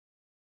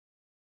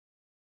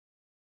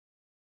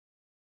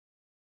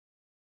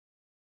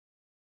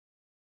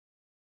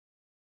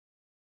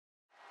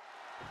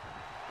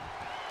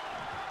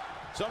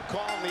Some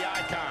call him the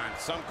icon,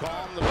 some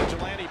call him the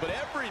vigilante, but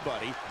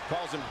everybody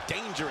calls him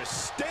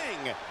Dangerous. Sting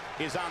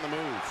is on the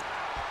move.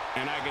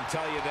 And I can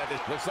tell you that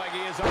it looks like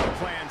he has other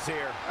plans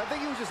here. I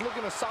think he was just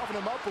looking to soften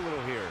him up a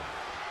little here.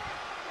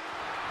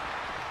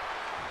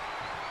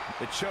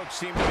 The choke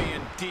seemed to be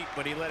in deep,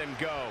 but he let him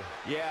go.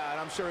 Yeah, and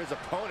I'm sure his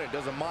opponent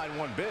doesn't mind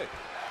one bit.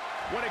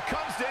 When it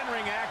comes to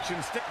in-ring action,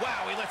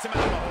 wow, he lets him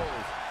out of the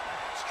hold.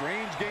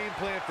 Strange game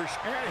plan for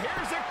sure. And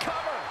here's a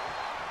cover.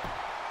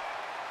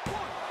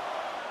 1,